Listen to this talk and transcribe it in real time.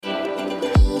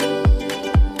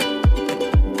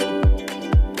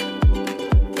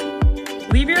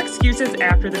Leave your excuses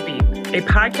after the beep, a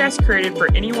podcast created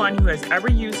for anyone who has ever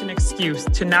used an excuse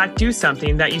to not do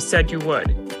something that you said you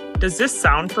would. Does this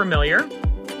sound familiar?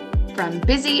 From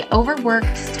busy,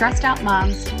 overworked, stressed out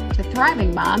moms to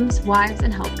thriving moms, wives,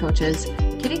 and health coaches,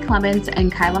 Kitty Clements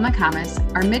and Kyla McComas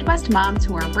are Midwest moms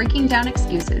who are breaking down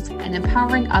excuses and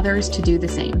empowering others to do the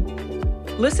same.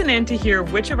 Listen in to hear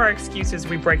which of our excuses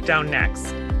we break down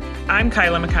next. I'm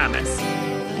Kyla McComas.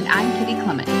 And I'm Kitty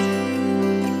Clements.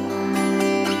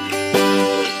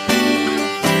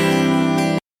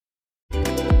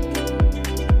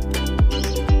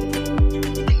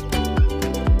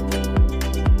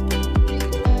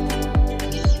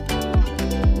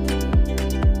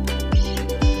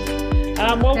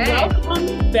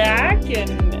 Welcome back, and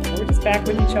we're just back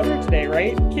with each other today,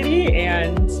 right, Kitty?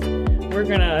 And we're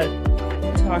gonna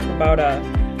talk about a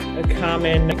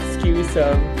common excuse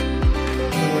of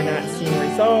when we're not seeing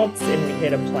results and we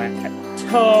hit a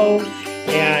plateau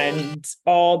and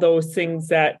all those things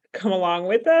that come along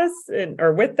with us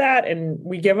or with that, and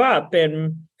we give up.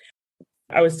 And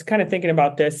I was kind of thinking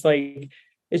about this, like,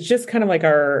 it's just kind of like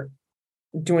our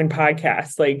doing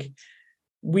podcasts. Like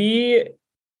we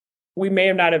may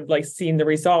have not have seen the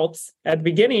results at the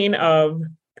beginning of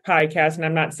the podcast. And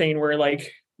I'm not saying we're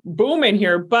like booming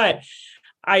here, but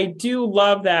I do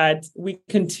love that we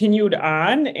continued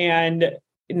on, and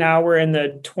now we're in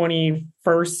the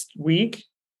 21st week,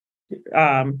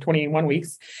 21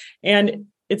 weeks. And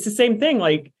it's the same thing.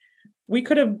 Like, we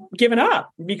could have given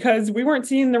up because we weren't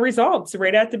seeing the results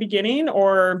right at the beginning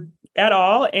or at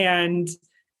all. And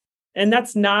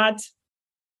that's not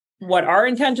what our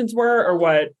intentions were or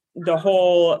what the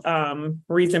whole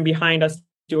reason behind us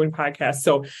doing podcasts.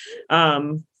 So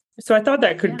I thought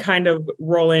that could kind of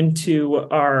roll into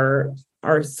our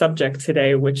subject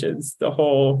today, which is the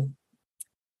whole,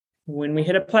 when we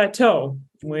hit a plateau,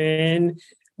 when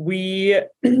we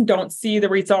don't see the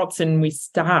results and we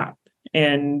stop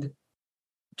and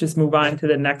just move on to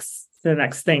the next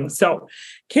thing. So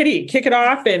Kitty, kick it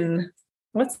off and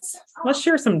let's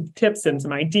share some tips and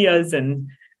some ideas and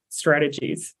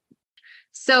strategies.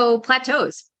 So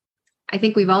plateaus. I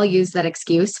think we've all used that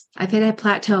excuse. I've hit a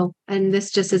plateau and this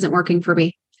just isn't working for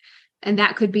me. And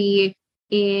that could be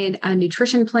in a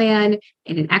nutrition plan,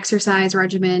 in an exercise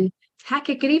regimen. Heck,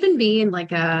 it could even be in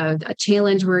like a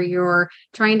challenge where you're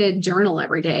trying to journal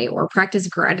every day or practice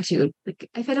gratitude. Like,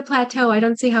 I've hit a plateau. I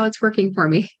don't see how it's working for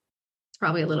me. It's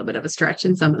probably a little bit of a stretch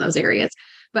in some of those areas.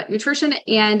 But nutrition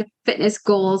and fitness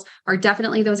goals are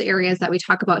definitely those areas that we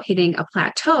talk about hitting a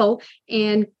plateau.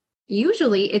 And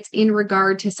usually it's in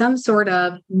regard to some sort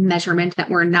of measurement that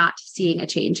we're not seeing a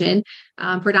change in,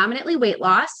 predominantly weight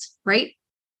loss, right?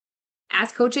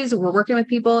 As coaches, we're working with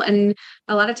people, and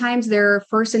a lot of times their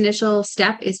first initial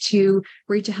step is to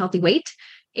reach a healthy weight.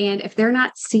 And if they're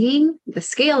not seeing the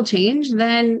scale change,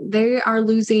 then they are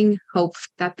losing hope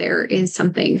that there is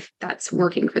something that's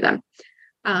working for them.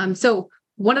 So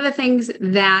one of the things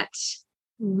that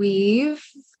we've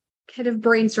kind of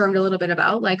brainstormed a little bit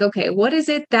about, like, okay, what is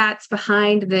it that's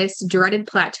behind this dreaded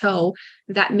plateau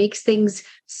that makes things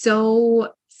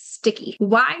so sticky?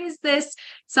 Why is this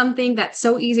something that's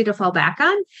so easy to fall back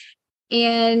on?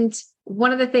 And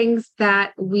one of the things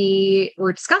that we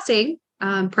were discussing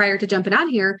prior to jumping on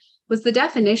here was the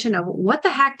definition of what the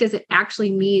heck does it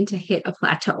actually mean to hit a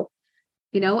plateau?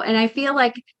 And I feel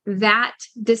like that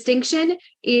distinction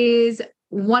is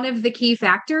one of the key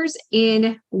factors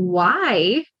in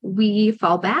why we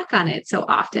fall back on it so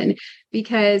often.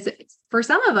 Because for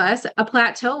some of us, a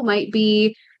plateau might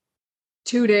be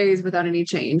 2 days without any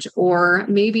change, or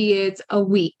maybe it's a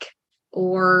week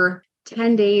or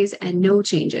 10 days and no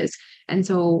changes. And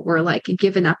so we're like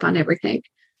giving up on everything.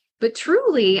 But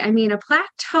truly, I mean, a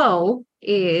plateau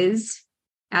is,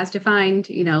 as defined,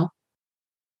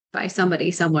 by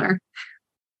somebody somewhere.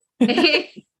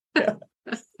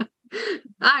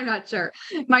 I'm not sure.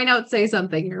 My notes say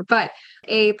something here, but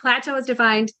a plateau is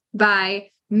defined by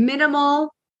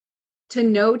minimal to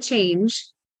no change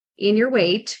in your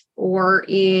weight or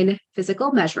in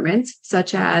physical measurements,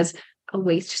 such as a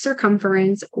waist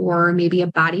circumference or maybe a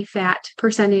body fat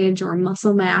percentage or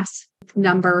muscle mass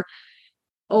number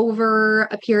over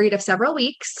a period of several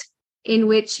weeks, in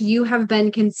which you have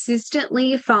been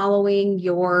consistently following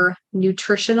your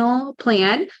nutritional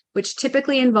plan, which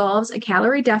typically involves a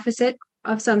calorie deficit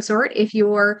of some sort if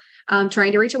you're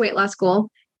trying to reach a weight loss goal,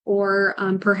 or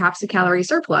perhaps a calorie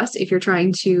surplus if you're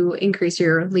trying to increase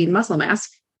your lean muscle mass,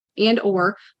 and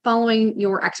or following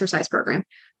your exercise program.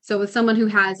 So with someone who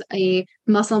has a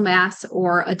muscle mass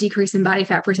or a decrease in body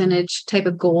fat percentage type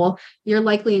of goal, you're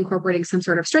likely incorporating some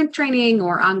sort of strength training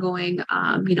or ongoing,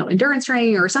 endurance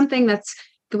training or something that's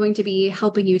going to be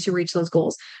helping you to reach those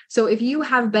goals. So if you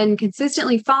have been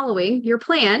consistently following your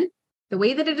plan, the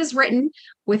way that it is written,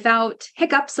 without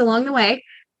hiccups along the way,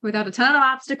 without a ton of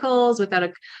obstacles,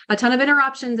 without a ton of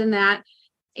interruptions in that,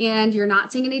 and you're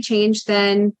not seeing any change,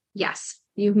 then yes,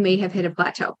 you may have hit a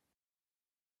plateau.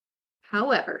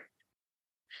 However,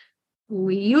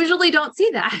 we usually don't see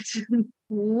that.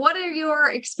 What are your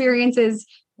experiences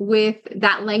with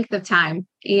that length of time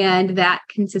and that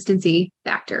consistency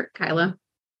factor, Kyla?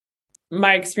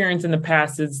 My experience in the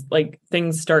past is like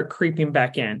things start creeping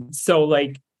back in. So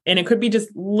like, and it could be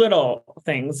just little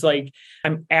things like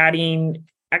I'm adding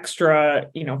extra,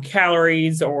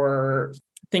 calories or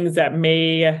things that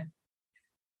may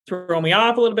throw me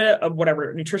off a little bit of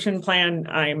whatever nutrition plan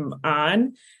I'm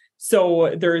on.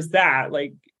 So there's that,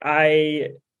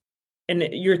 and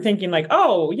you're thinking like,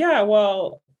 oh yeah,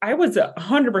 well, I was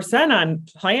 100% on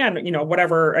plan,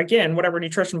 whatever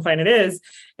nutrition plan it is.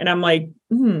 And I'm like,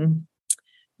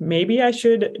 maybe I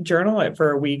should journal it for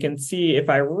a week and see if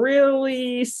I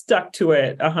really stuck to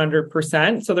it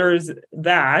 100%. So there's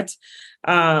that.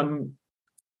 And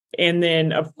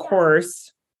then of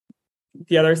course,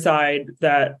 the other side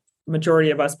that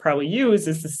majority of us probably use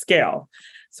is the scale.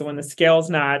 So when the scale's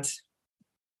not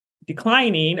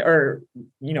declining or,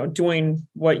 doing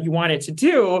what you want it to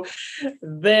do,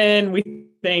 then we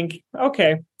think,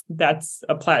 okay, that's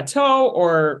a plateau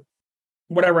or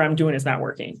whatever I'm doing is not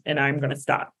working and I'm going to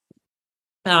stop.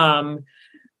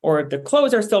 Or if the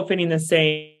clothes are still fitting the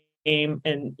same.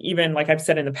 And even like I've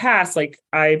said in the past, like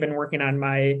I've been working on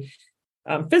my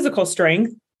physical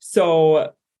strength.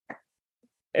 So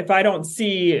if I don't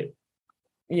see,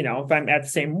 if I'm at the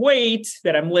same weight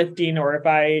that I'm lifting, or if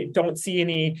I don't see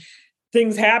any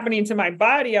things happening to my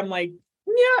body, I'm like,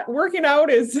 yeah, working out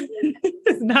is,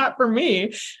 is not for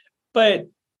me. But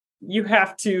you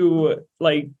have to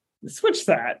like switch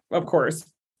that, of course.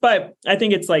 But I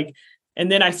think it's like,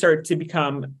 and then I start to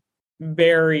become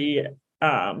very,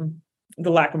 the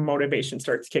lack of motivation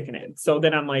starts kicking in. So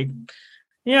then I'm like,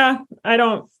 yeah, I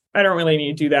don't really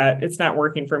need to do that. It's not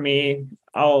working for me.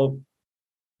 I'll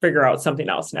figure out something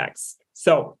else next.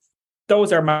 So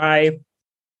those are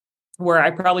where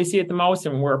I probably see it the most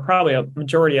and where probably a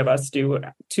majority of us do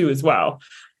too as well.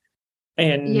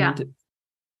 And,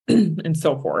 and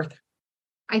so forth.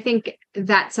 I think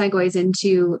that segues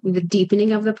into the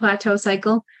deepening of the plateau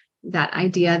cycle. That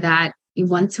idea that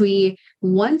once we've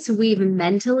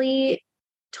mentally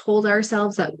told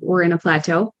ourselves that we're in a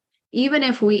plateau, even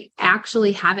if we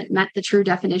actually haven't met the true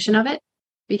definition of it,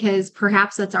 because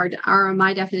perhaps that's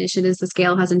my definition is the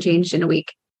scale hasn't changed in a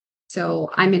week. So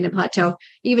I'm in a plateau.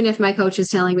 Even if my coach is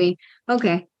telling me,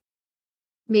 okay,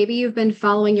 maybe you've been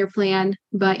following your plan,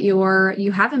 but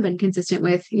you haven't been consistent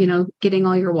with, getting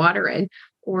all your water in,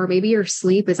 or maybe your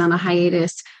sleep is on a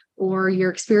hiatus, or you're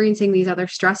experiencing these other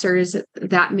stressors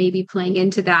that may be playing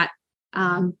into that.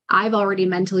 I've already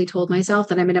mentally told myself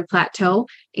that I'm in a plateau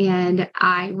and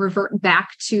I revert back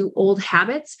to old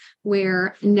habits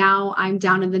where now I'm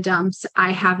down in the dumps.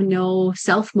 I have no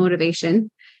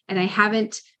self-motivation and I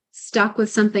haven't stuck with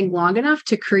something long enough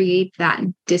to create that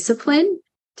discipline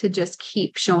to just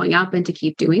keep showing up and to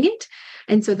keep doing it.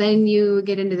 And so then you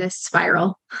get into this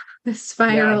spiral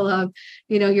of,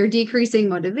 you're decreasing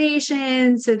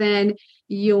motivation. So then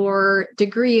your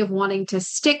degree of wanting to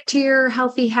stick to your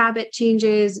healthy habit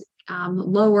changes,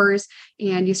 lowers,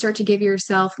 and you start to give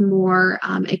yourself more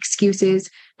excuses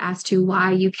as to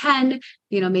why you can,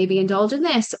 maybe indulge in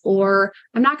this, or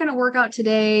I'm not going to work out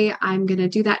today. I'm going to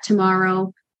do that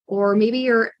tomorrow. Or maybe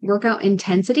your workout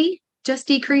intensity just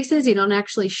decreases. You don't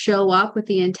actually show up with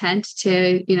the intent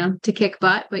to kick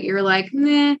butt, but you're like,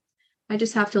 nah, I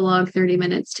just have to log 30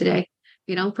 minutes today.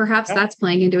 Perhaps that's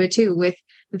playing into it too with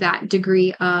that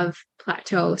degree of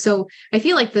plateau. So I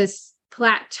feel like this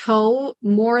plateau,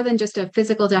 more than just a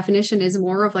physical definition, is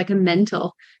more of like a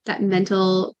mental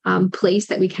place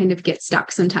that we kind of get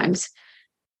stuck sometimes.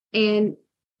 And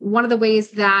one of the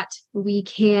ways that we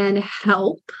can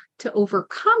help to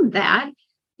overcome that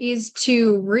is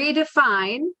to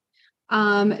redefine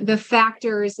the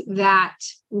factors that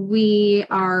we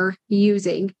are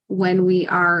using when we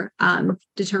are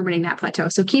determining that plateau.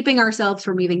 So keeping ourselves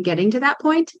from even getting to that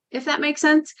point, if that makes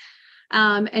sense.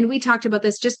 And we talked about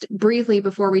this just briefly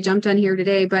before we jumped on here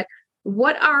today, but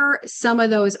what are some of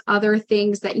those other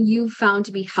things that you've found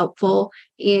to be helpful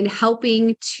in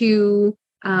helping to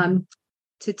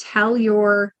tell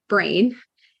your brain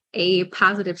a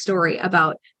positive story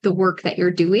about the work that you're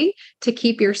doing to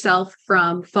keep yourself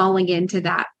from falling into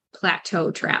that plateau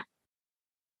trap?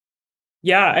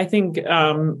 Yeah, I think,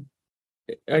 again,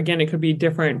 it could be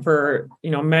different for,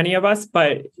 many of us,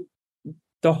 but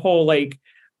the whole, like,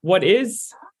 what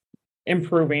is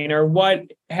improving, or what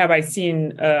have I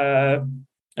seen a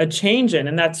change in?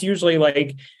 And that's usually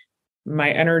like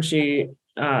my energy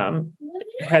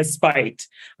has spiked.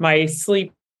 My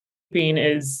sleeping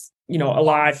is, a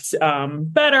lot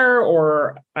better,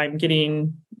 or I'm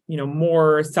getting,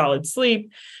 more solid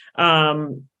sleep.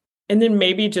 And then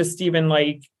maybe just even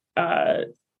like,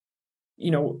 the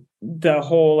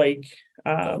whole like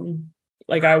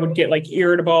I would get like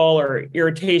irritable or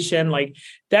irritation, like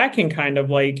that can kind of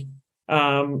like,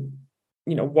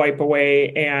 wipe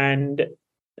away. And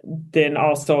then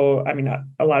also, I mean,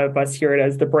 a lot of us hear it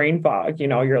as the brain fog,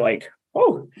 you're like,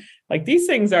 oh, like these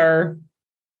things are,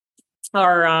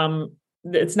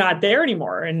 it's not there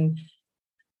anymore. And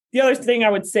the other thing I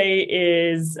would say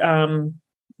is,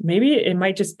 maybe it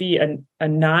might just be a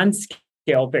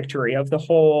non-scale victory of the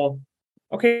whole,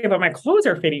 okay, but my clothes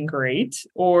are fitting great,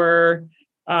 or,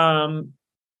 my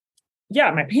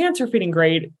pants are fitting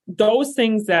great. Those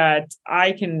things that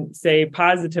I can say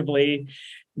positively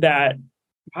that,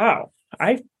 wow,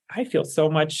 I feel so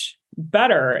much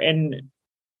better.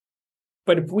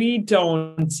 But if we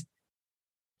don't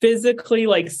physically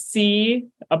like see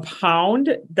a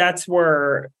pound, that's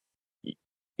where,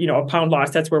 a pound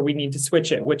loss, that's where we need to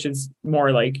switch it, which is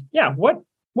more like,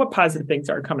 what positive things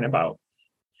are coming about?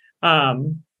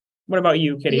 What about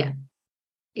you, Kitty?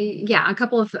 Yeah, a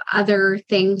couple of other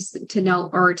things to note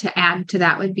or to add to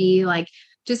that would be like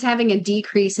just having a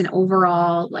decrease in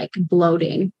overall like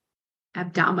bloating,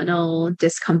 abdominal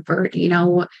discomfort,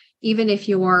 even if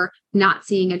you're not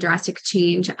seeing a drastic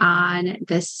change on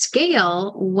the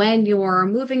scale, when you're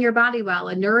moving your body well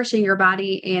and nourishing your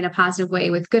body in a positive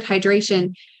way with good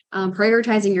hydration,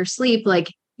 prioritizing your sleep,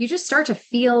 like you just start to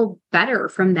feel better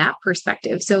from that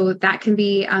perspective. So that can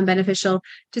be beneficial.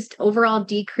 Just overall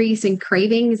decrease in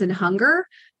cravings and hunger.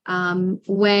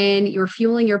 When you're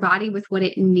fueling your body with what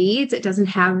it needs, it doesn't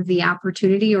have the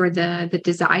opportunity or the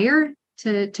desire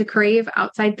to crave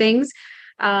outside things.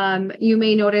 You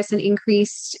may notice an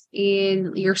increase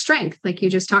in your strength, like you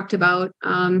just talked about.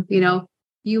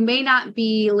 You may not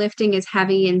be lifting as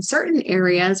heavy in certain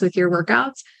areas with your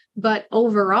workouts, but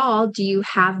overall, do you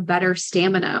have better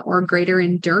stamina or greater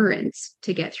endurance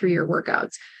to get through your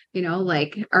workouts?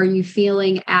 Like, are you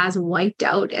feeling as wiped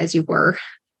out as you were,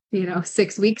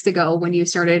 6 weeks ago when you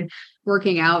started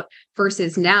working out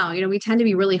versus now? We tend to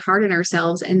be really hard on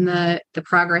ourselves in the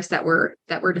progress that we're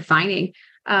defining.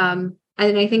 And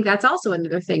I think that's also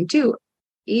another thing too,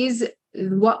 is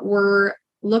what we're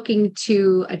looking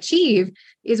to achieve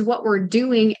is what we're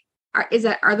doing.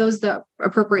 Are those the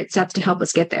appropriate steps to help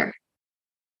us get there?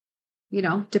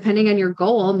 Depending on your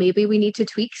goal, maybe we need to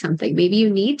tweak something. Maybe you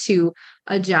need to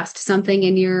adjust something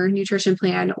in your nutrition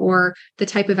plan or the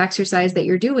type of exercise that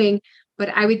you're doing.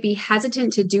 But I would be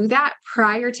hesitant to do that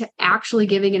prior to actually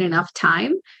giving it enough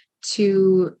time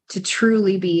to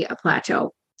truly be a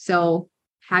plateau. So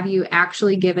have you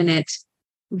actually given it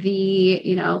the,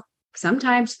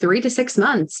 sometimes 3 to 6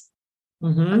 months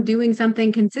of doing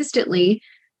something consistently?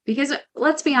 Because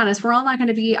let's be honest, we're all not going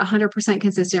to be 100%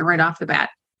 consistent right off the bat.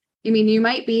 I mean, you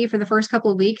might be for the first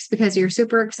couple of weeks because you're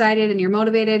super excited and you're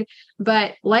motivated,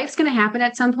 but life's going to happen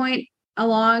at some point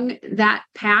along that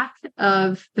path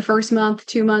of the first month,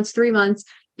 2 months, 3 months,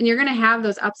 and you're going to have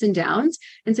those ups and downs.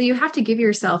 And so you have to give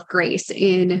yourself grace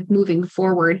in moving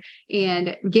forward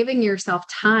and giving yourself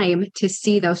time to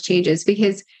see those changes,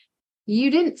 because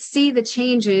you didn't see the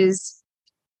changes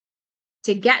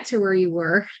to get to where you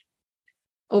were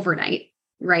overnight,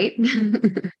 right?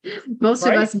 Most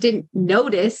of us didn't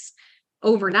notice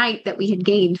overnight that we had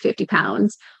gained 50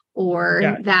 pounds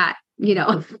or that,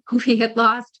 we had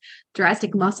lost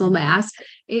drastic muscle mass.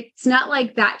 It's not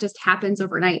like that just happens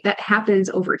overnight. That happens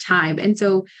over time. And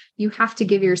so you have to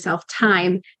give yourself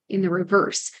time in the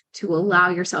reverse to allow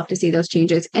yourself to see those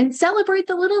changes and celebrate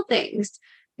the little things.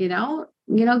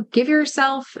 Give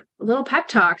yourself little pep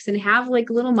talks and have like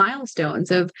little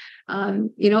milestones of, and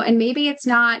maybe it's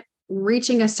not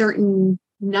reaching a certain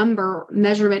number,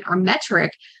 measurement, or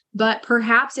metric, but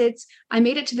perhaps it's, I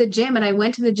made it to the gym and I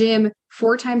went to the gym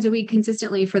 4 times a week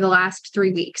consistently for the last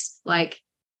 3 weeks. Like,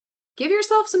 give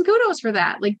yourself some kudos for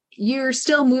that. Like, you're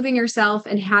still moving yourself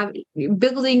and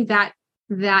building that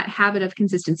habit of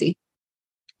consistency.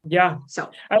 Yeah.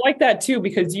 So I like that too,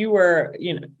 because you were,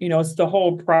 it's the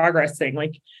whole progress thing.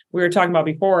 Like we were talking about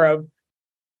before of,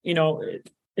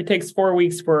 it takes 4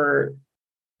 weeks for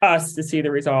us to see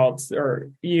the results, or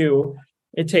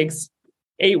it takes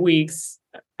 8 weeks,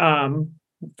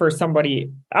 for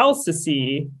somebody else to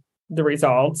see the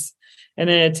results. And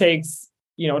then it takes,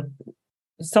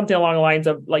 something along the lines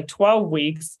of like 12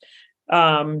 weeks,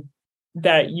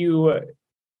 that you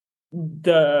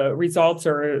the results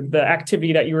or the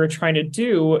activity that you were trying to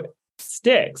do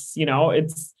sticks.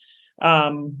 It's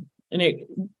and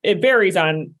it varies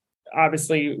on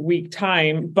obviously week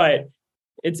time, but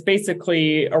it's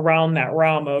basically around that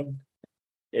realm of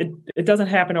it doesn't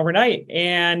happen overnight.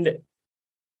 And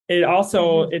it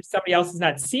also, if somebody else is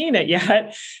not seeing it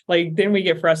yet, like then we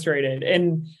get frustrated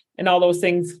and all those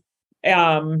things.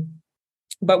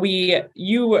 But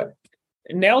you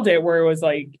nailed it where it was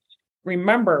like,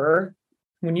 remember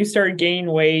when you started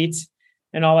gaining weight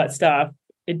and all that stuff,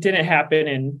 it didn't happen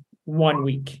in 1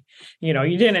 week. You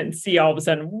didn't see all of a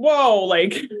sudden, whoa,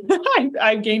 like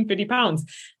I gained 50 pounds.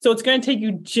 So it's going to take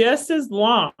you just as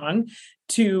long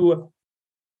to,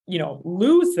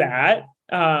 lose that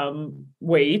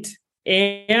weight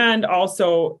and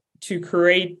also to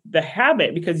create the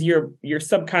habit, because your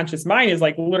subconscious mind is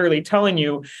like literally telling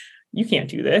you, you can't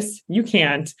do this. You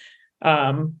can't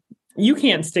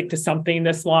stick to something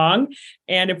this long.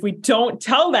 And if we don't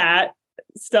tell that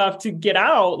stuff to get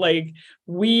out, like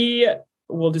we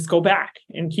will just go back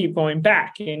and keep going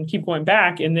back and keep going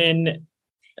back. And then,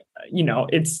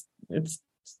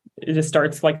 it just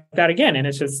starts like that again. And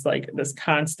it's just like this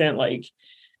constant like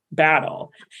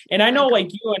battle. And I know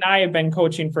like you and I have been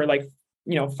coaching for like,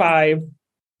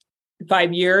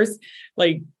 5 years.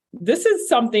 Like this is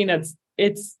something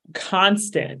it's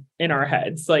constant in our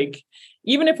heads. Like,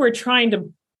 even if we're trying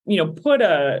to, put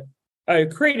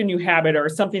create a new habit or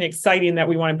something exciting that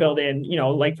we want to build in,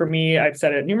 like for me, I've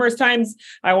said it numerous times,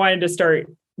 I wanted to start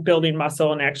building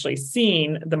muscle and actually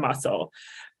seeing the muscle.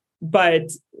 But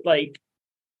like,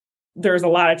 there's a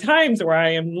lot of times where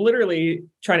I am literally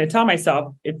trying to tell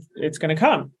myself it's going to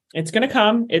come. It's going to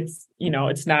come. It's,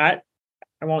 it's not,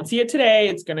 I won't see it today.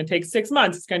 It's going to take 6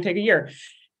 months. It's going to take a year.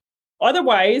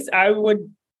 Otherwise I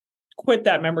would quit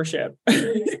that membership.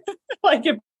 Like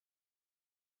if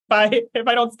I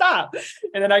don't stop,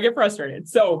 and then I get frustrated.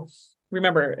 So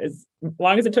remember, as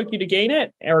long as it took you to gain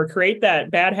it or create that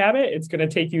bad habit, it's going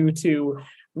to take you to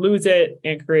lose it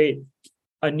and create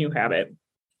a new habit.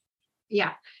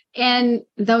 Yeah. And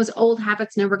those old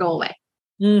habits never go away.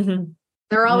 Mm-hmm.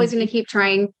 They're always going to keep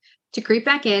trying to creep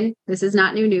back in. This is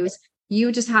not new news.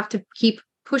 You just have to keep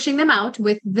pushing them out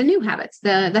with the new habits,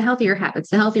 the healthier habits,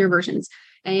 the healthier versions.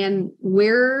 And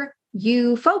where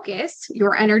you focus,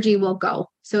 your energy will go.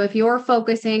 So if you're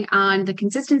focusing on the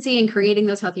consistency and creating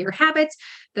those healthier habits,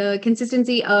 the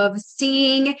consistency of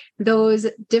seeing those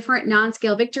different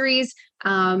non-scale victories,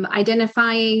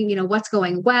 identifying, what's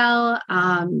going well,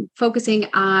 focusing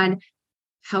on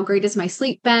how great has my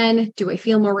sleep been? Do I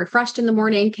feel more refreshed in the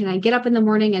morning? Can I get up in the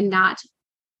morning and not,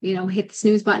 hit the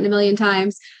snooze button a million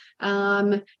times?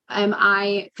 Am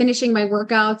I finishing my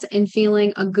workouts and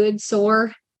feeling a good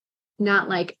sore? Not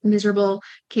like miserable,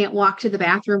 can't walk to the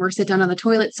bathroom or sit down on the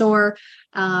toilet sore.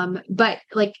 But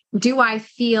like, do I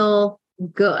feel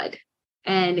good?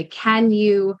 And can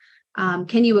you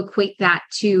equate that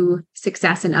to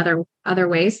success in other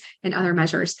ways and other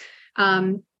measures?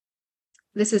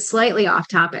 This is slightly off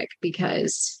topic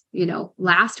because,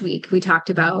 last week we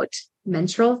talked about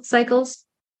menstrual cycles.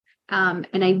 And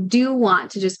I do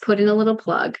want to just put in a little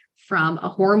plug from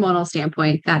a hormonal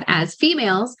standpoint that as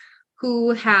females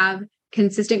who have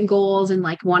consistent goals and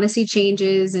like want to see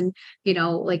changes and,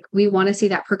 like we want to see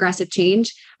that progressive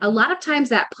change. A lot of times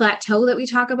that plateau that we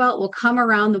talk about will come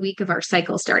around the week of our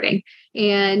cycle starting,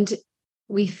 and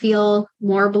we feel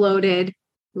more bloated,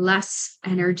 less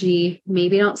energy,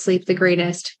 maybe don't sleep the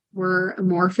greatest. We're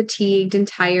more fatigued and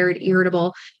tired,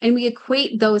 irritable, and we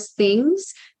equate those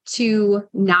things to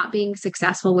not being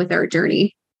successful with our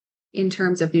journey in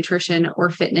terms of nutrition or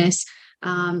fitness,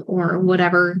 or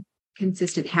whatever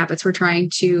consistent habits we're trying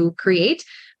to create.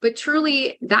 But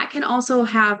truly, that can also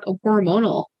have a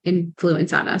hormonal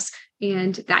influence on us,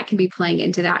 and that can be playing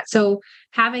into that. So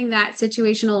having that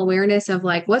situational awareness of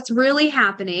like, what's really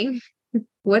happening,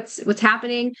 what's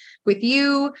happening with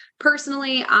you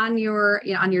personally on your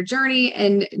journey,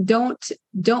 and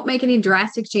don't make any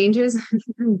drastic changes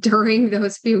during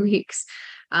those few weeks.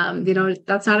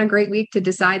 That's not a great week to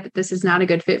decide that this is not a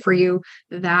good fit for you,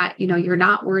 that, you're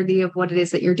not worthy of what it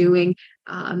is that you're doing.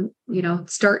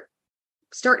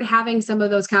 Start having some of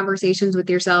those conversations with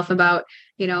yourself about,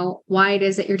 why it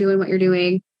is that you're doing what you're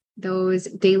doing, those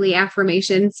daily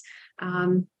affirmations,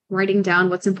 writing down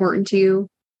what's important to you,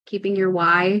 keeping your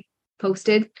why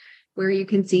posted where you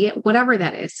can see it, whatever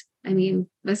that is. I mean,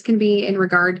 this can be in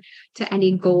regard to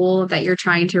any goal that you're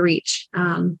trying to reach.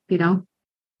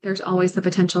 There's always the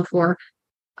potential for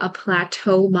a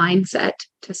plateau mindset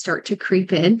to start to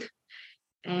creep in.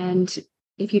 And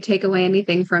if you take away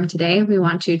anything from today, we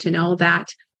want you to know that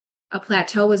a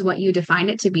plateau is what you define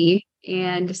it to be.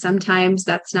 And sometimes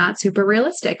that's not super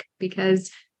realistic because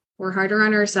we're harder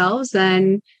on ourselves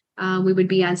than we would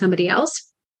be on somebody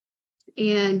else.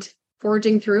 And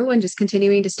forging through and just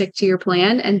continuing to stick to your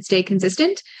plan and stay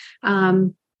consistent,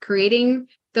 creating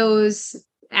those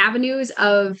avenues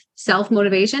of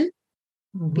self-motivation,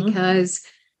 because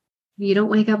you don't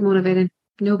wake up motivated.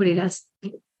 Nobody does.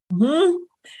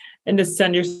 And to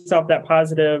send yourself that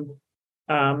positive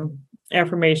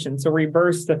affirmation. So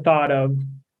reverse the thought of,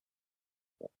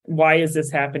 why is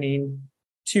this happening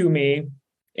to me?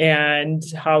 And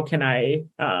how can I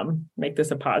make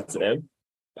this a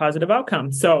positive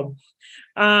outcome? So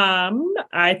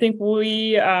I think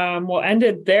we will end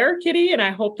it there, Kitty. And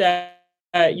I hope that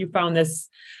you found this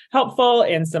helpful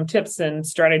and some tips and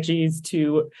strategies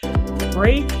to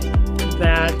break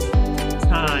that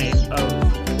time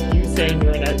of you saying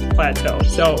you're in a plateau.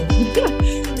 So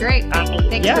great.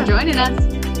 Thanks for joining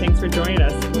us. Thanks for joining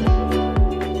us.